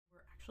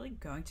actually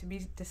going to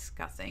be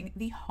discussing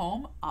the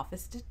home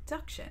office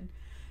deduction.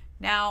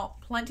 Now,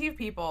 plenty of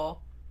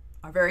people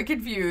are very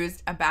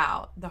confused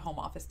about the home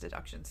office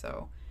deduction.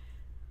 So,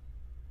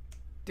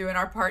 doing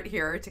our part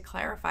here to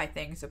clarify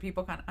things so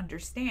people can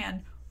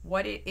understand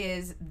what it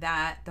is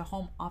that the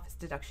home office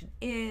deduction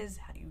is,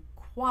 how do you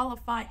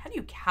qualify, how do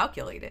you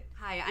calculate it?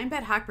 Hi, I'm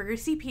Beth Hochberger,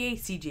 CPA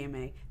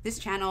CGMA. This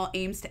channel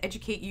aims to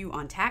educate you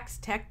on tax,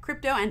 tech,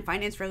 crypto, and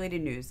finance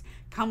related news.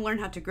 Come learn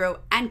how to grow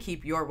and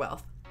keep your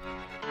wealth.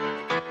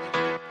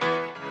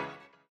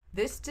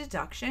 This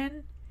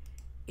deduction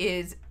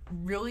is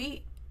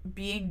really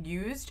being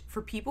used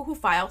for people who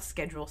file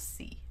Schedule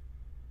C.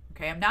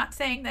 Okay, I'm not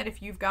saying that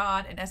if you've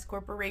got an S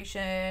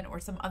corporation or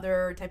some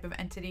other type of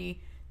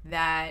entity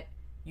that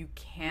you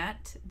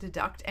can't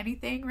deduct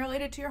anything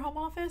related to your home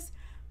office,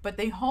 but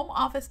the home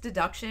office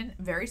deduction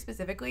very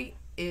specifically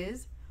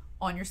is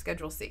on your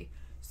Schedule C.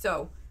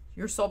 So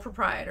your sole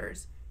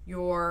proprietors,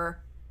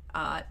 your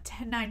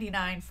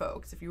 1099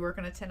 folks, if you work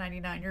on a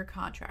 1099, you're a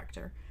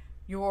contractor,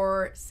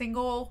 your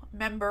single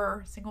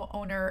member, single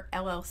owner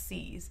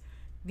LLCs,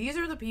 these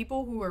are the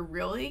people who are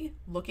really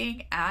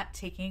looking at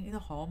taking the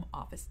home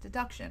office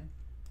deduction.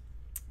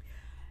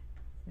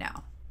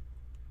 Now,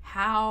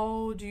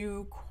 how do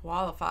you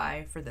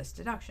qualify for this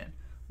deduction?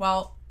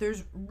 Well,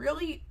 there's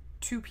really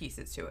two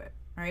pieces to it,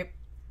 right?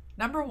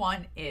 Number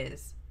one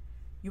is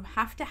you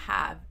have to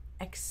have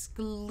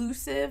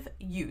exclusive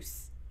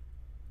use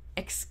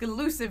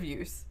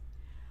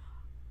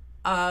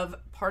of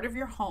part of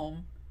your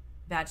home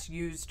that's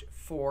used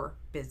for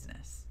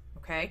business,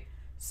 okay?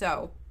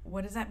 So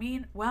what does that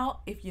mean?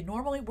 Well, if you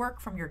normally work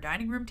from your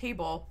dining room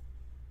table,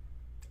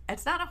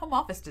 it's not a home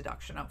office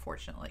deduction,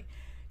 unfortunately.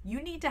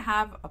 You need to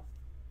have a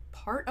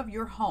part of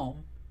your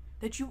home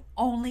that you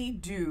only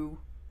do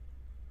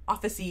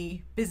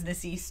officey,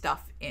 businessy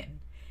stuff in.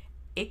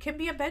 It can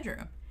be a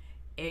bedroom.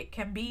 It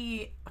can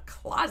be a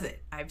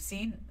closet. I've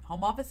seen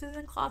home offices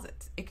in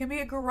closets. It can be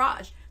a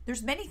garage.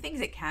 There's many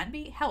things it can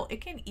be. Hell, it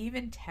can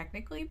even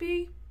technically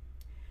be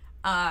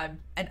an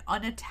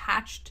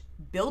unattached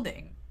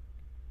building.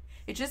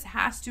 It just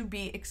has to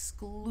be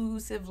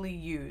exclusively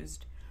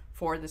used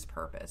for this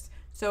purpose.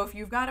 So if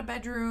you've got a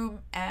bedroom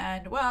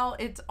and, well,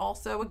 it's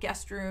also a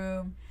guest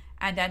room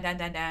and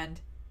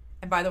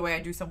by the way, I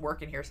do some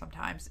work in here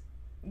sometimes,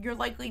 you're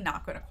likely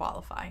not going to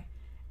qualify,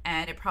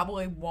 and it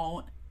probably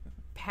won't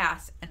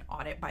pass an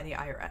audit by the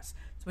IRS.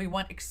 So we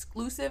want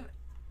exclusive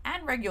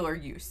and regular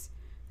use.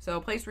 So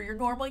a place where you're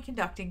normally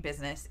conducting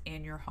business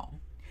in your home.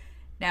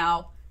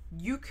 Now,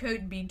 you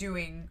could be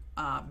doing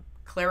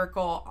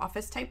clerical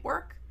office type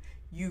work.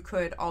 You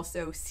could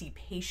also see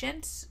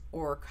patients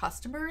or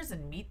customers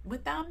and meet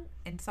with them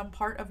in some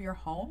part of your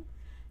home.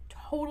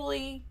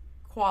 Totally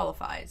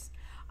qualifies.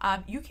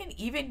 You can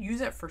even use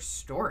it for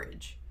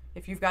storage.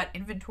 If you've got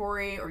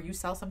inventory or you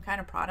sell some kind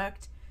of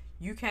product,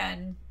 you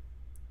can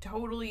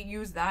totally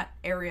use that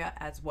area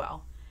as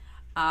well.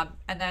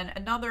 And then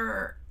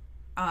another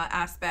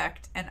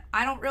aspect, and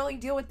I don't really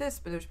deal with this,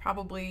 but there's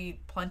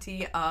probably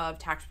plenty of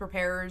tax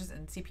preparers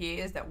and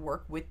CPAs that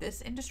work with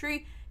this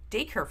industry.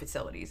 Daycare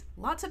facilities.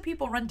 Lots of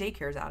people run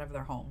daycares out of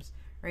their homes,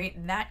 right?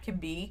 And that can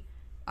be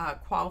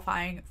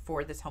qualifying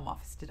for this home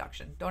office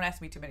deduction. Don't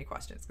ask me too many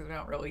questions because we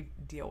don't really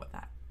deal with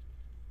that.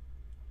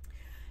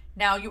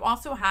 Now, you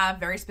also have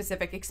very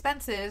specific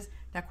expenses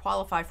that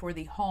qualify for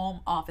the home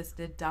office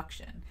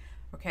deduction.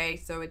 Okay,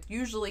 so it's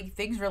usually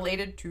things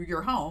related to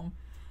your home,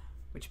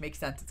 which makes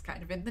sense, it's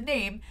kind of in the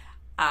name.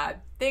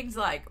 Things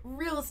like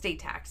real estate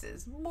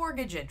taxes,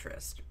 mortgage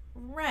interest,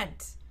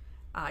 rent,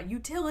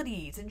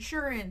 utilities,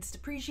 insurance,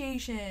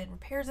 depreciation,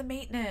 repairs and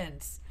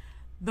maintenance,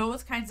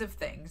 those kinds of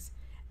things.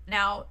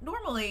 Now,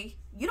 normally,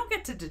 you don't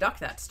get to deduct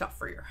that stuff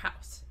for your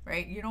house,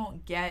 right? You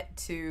don't get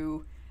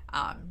to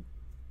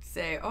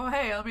say, oh,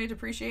 hey, let me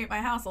depreciate my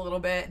house a little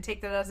bit and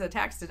take that as a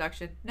tax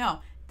deduction. No,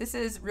 this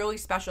is really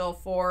special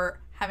for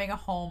having a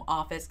home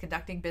office,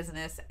 conducting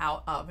business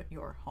out of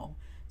your home.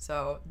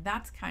 So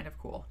that's kind of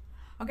cool.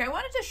 Okay, I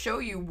wanted to show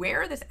you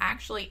where this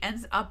actually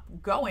ends up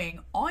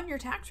going on your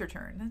tax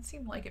return. That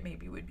seemed like it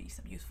maybe would be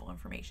some useful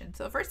information.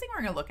 So the first thing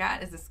we're going to look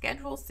at is the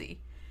Schedule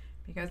C,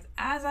 because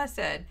as I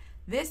said,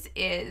 this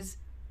is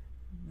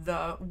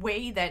the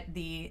way that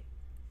the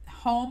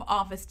home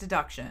office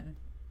deduction,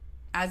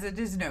 as it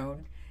is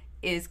known,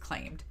 is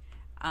claimed.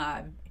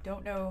 I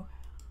don't know.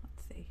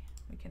 Let's see.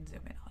 We can zoom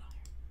in a little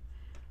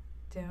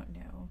here. Don't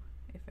know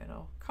if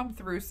it'll come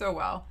through so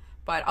well,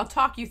 but I'll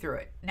talk you through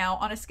it. Now,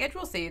 on a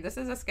Schedule C, this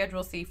is a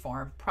Schedule C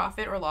form,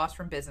 profit or loss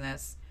from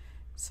business,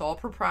 sole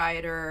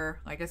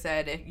proprietor. Like I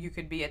said, you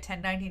could be a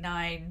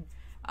 1099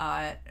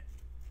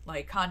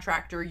 like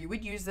contractor. You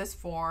would use this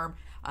form.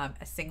 A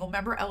single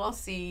member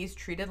LLC is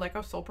treated like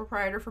a sole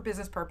proprietor for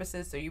business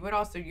purposes, so you would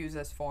also use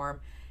this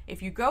form.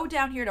 If you go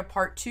down here to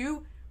Part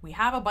 2, we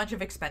have a bunch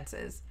of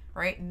expenses,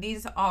 right? And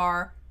these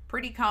are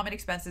pretty common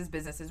expenses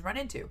businesses run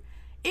into.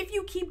 If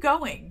you keep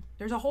going,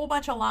 there's a whole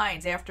bunch of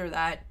lines after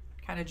that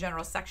kind of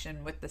general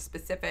section with the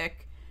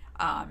specific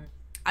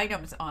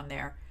items on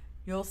there.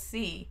 You'll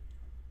see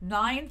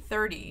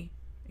 930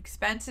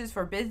 expenses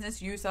for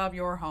business use of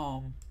your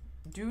home.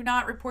 Do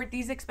not report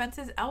these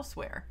expenses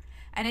elsewhere.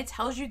 And it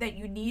tells you that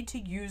you need to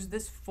use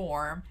this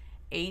form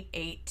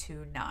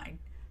 8829.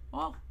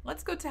 Well,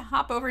 let's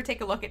hop over and take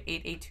a look at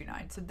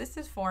 8829. So this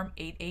is form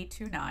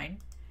 8829,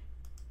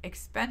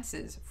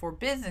 expenses for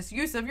business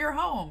use of your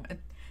home.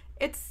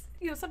 It's,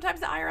 sometimes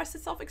the IRS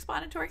is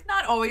self-explanatory.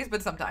 Not always,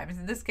 but sometimes.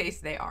 In this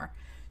case, they are.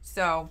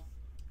 So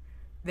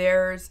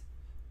there's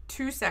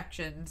two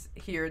sections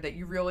here that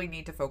you really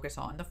need to focus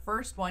on. The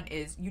first one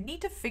is you need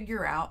to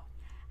figure out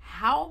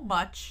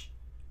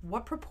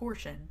what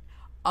proportion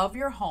of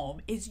your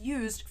home is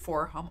used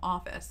for home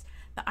office.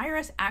 The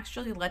IRS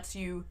actually lets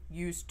you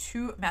use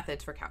two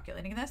methods for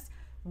calculating this.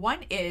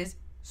 One is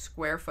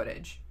square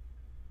footage,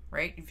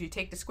 right? If you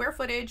take the square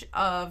footage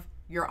of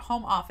your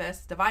home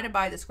office divided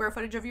by the square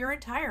footage of your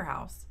entire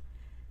house,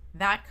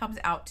 that comes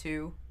out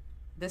to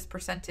this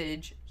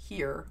percentage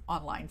here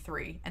on line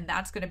 3, and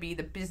that's going to be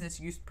the business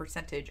use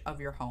percentage of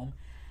your home,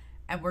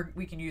 and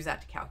we can use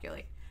that to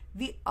calculate.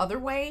 The other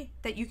way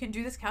that you can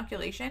do this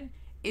calculation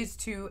is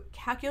to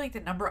calculate the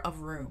number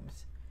of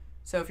rooms.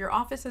 So if your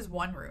office is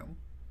 1 room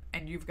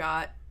and you've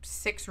got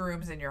 6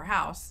 rooms in your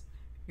house,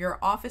 your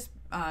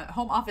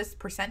home office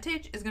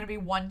percentage is going to be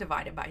 1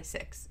 divided by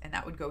 6, and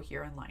that would go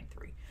here on line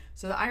 3.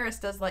 So the IRS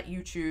does let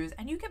you choose,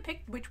 and you can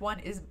pick which one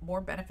is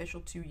more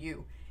beneficial to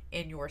you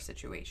in your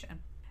situation.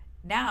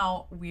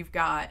 Now we've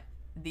got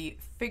the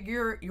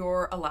figure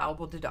your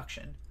allowable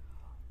deduction.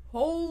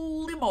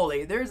 Holy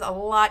moly, there's a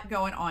lot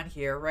going on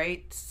here,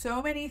 right?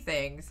 So many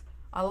things,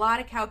 a lot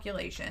of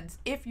calculations.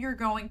 If you're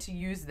going to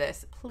use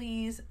this,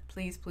 please,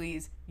 please,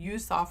 please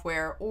use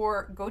software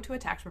or go to a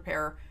tax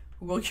preparer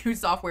who will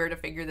use software to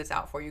figure this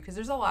out for you, because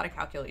there's a lot of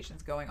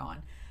calculations going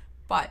on.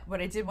 But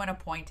what I did want to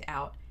point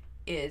out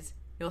is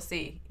you'll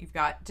see you've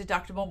got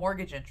deductible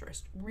mortgage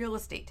interest, real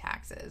estate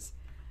taxes,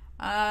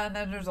 and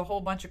then there's a whole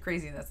bunch of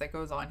craziness that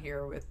goes on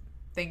here with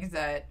things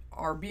that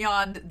are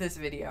beyond this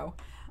video.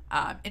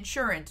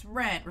 Insurance,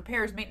 rent,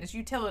 repairs, maintenance,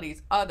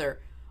 utilities, other,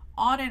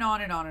 on and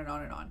on and on and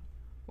on and on.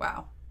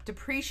 Wow.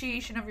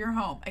 Depreciation of your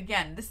home.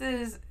 Again, this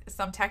is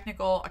some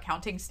technical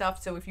accounting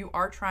stuff, so if you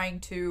are trying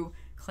to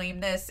claim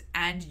this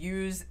and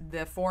use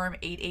the form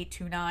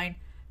 8829,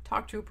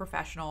 talk to a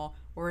professional,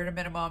 or at a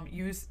minimum,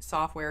 use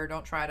software.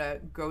 Don't try to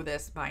go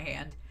this by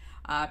hand.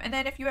 And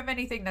then if you have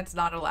anything that's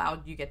not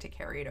allowed, you get to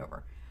carry it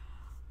over.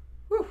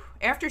 Whew.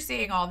 After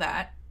seeing all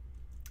that,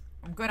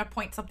 I'm going to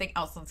point something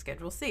else on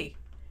Schedule C.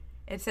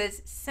 It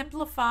says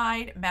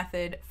simplified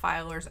method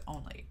filers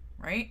only,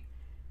 right?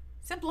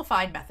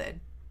 Simplified method.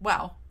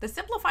 Well, the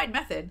simplified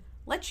method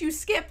lets you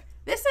skip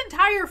this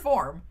entire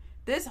form,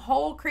 this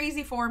whole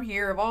crazy form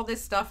here of all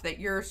this stuff that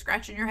you're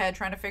scratching your head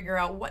trying to figure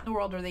out what in the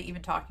world are they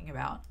even talking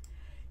about.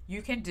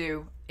 You can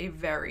do a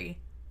very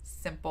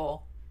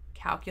simple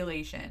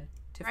calculation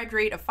to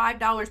rate of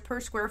 $5 per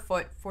square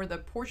foot for the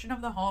portion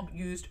of the home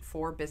used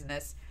for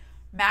business,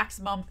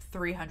 maximum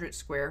 300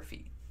 square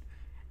feet.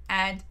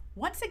 And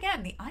once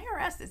again, the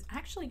IRS is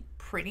actually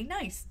pretty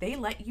nice. They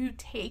let you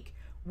take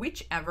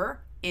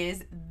whichever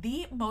is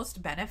the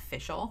most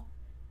beneficial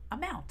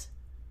amount.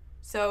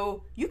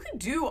 So you could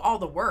do all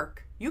the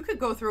work. You could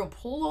go through and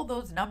pull all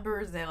those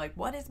numbers. They're like,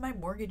 what is my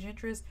mortgage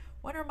interest?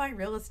 What are my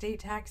real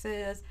estate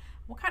taxes?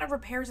 What kind of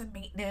repairs and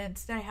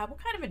maintenance do I have?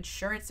 What kind of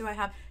insurance do I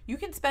have? You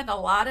can spend a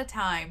lot of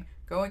time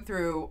going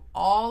through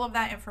all of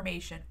that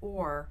information,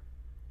 or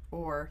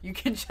you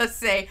can just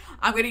say,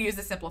 I'm going to use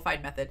the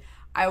simplified method.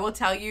 I will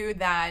tell you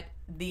that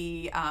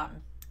the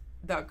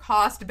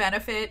cost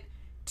benefit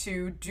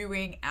to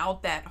doing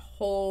out that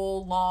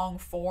whole long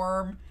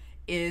form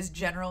is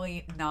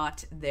generally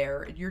not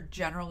there.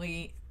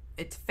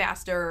 It's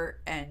faster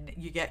and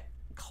you get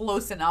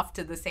close enough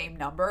to the same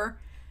number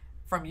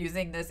from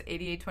using this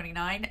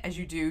 8829 as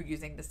you do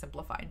using the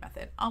simplified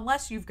method,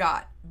 unless you've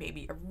got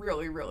maybe a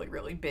really, really,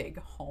 really big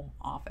home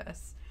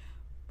office.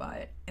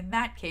 But in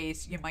that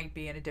case, you might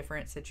be in a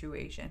different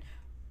situation.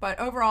 But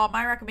overall,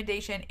 my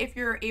recommendation, if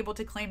you're able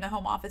to claim the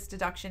home office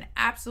deduction,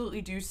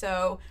 absolutely do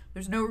so.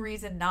 There's no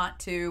reason not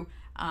to.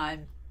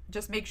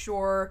 Just make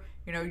sure,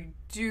 you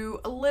do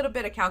a little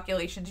bit of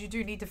calculations. You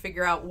do need to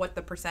figure out what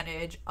the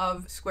percentage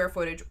of square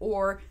footage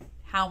or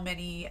how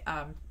many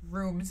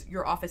rooms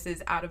your office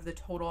is out of the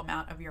total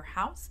amount of your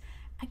house,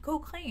 and go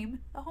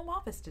claim the home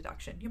office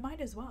deduction. You might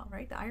as well,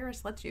 right? The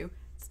IRS lets you.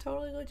 It's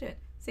totally legit.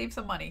 Save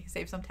some money,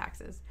 save some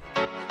taxes.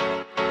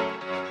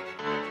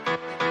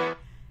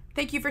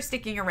 Thank you for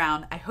sticking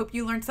around. I hope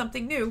you learned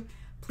something new.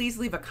 Please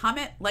leave a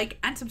comment, like,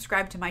 and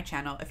subscribe to my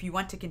channel if you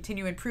want to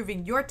continue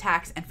improving your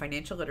tax and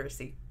financial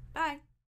literacy. Bye.